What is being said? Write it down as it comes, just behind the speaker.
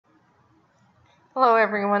Hello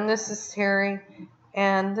everyone, this is Terry,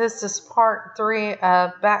 and this is part 3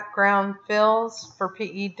 of background fills for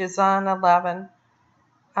PE Design 11.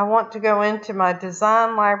 I want to go into my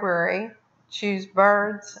design library, choose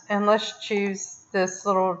birds, and let's choose this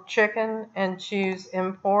little chicken and choose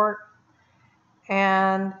import,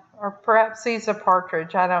 or perhaps he's a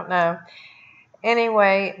partridge, I don't know.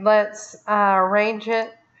 Anyway, let's arrange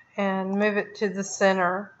it and move it to the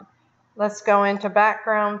center. Let's go into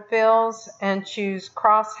background fills and choose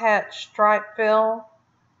crosshatch stripe fill.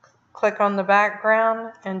 Click on the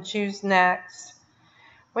background and choose next.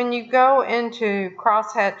 When you go into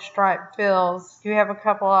crosshatch stripe fills, you have a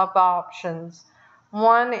couple of options.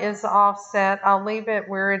 One is offset. I'll leave it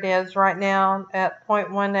where it is right now at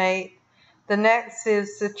 0.18. The next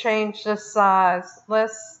is to change the size.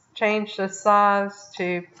 Let's change the size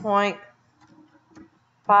to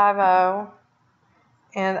 0.50.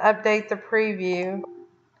 and update the preview,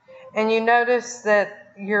 and you notice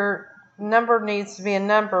that your number needs to be a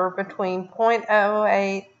number between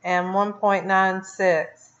 0.08 and 1.96.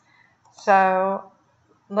 So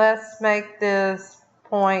let's make this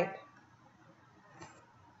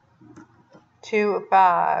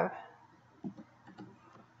 0.25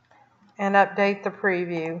 and update the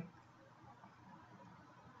preview.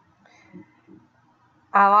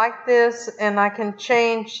 I like this, and I can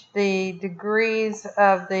change the degrees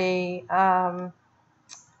of the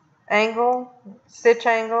stitch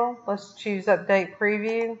angle. Let's choose update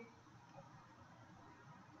preview.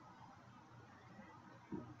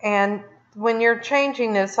 And when you're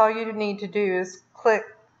changing this, all you need to do is click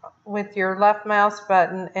with your left mouse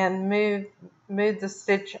button and move the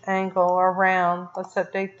stitch angle around. Let's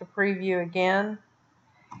update the preview again.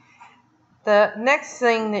 The next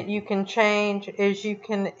thing that you can change is you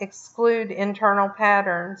can exclude internal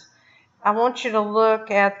patterns. I want you to look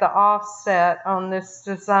at the offset on this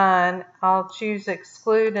design. I'll choose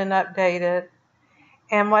exclude and update it.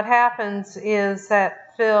 And what happens is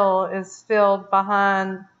that fill is filled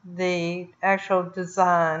behind the actual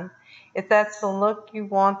design. If that's the look you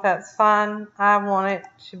want, that's fine. I want it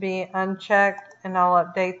to be unchecked, and I'll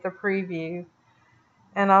update the preview.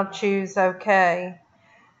 And I'll choose OK.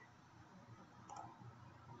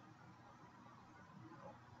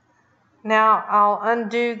 Now I'll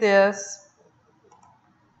undo this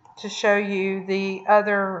to show you the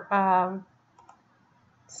other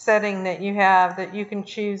setting that you have that you can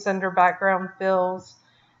choose under background fills.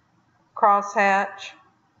 Crosshatch,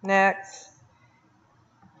 next.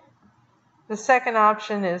 The second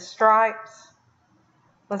option is stripes.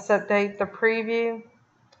 Let's update the preview.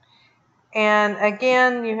 And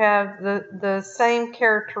again, you have the same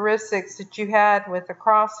characteristics that you had with the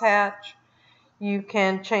crosshatch. You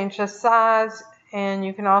can change the size, and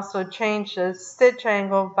you can also change the stitch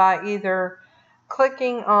angle by either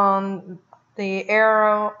clicking on the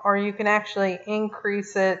arrow, or you can actually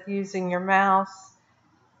increase it using your mouse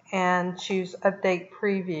and choose update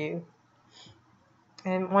preview.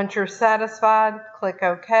 And once you're satisfied, click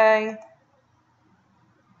OK,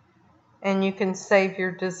 and you can save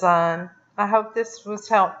your design. I hope this was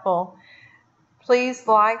helpful. Please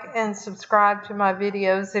like and subscribe to my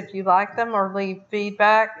videos if you like them, or leave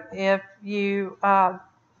feedback. If you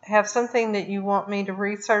have something that you want me to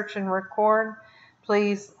research and record,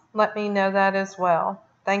 please let me know that as well.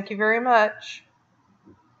 Thank you very much.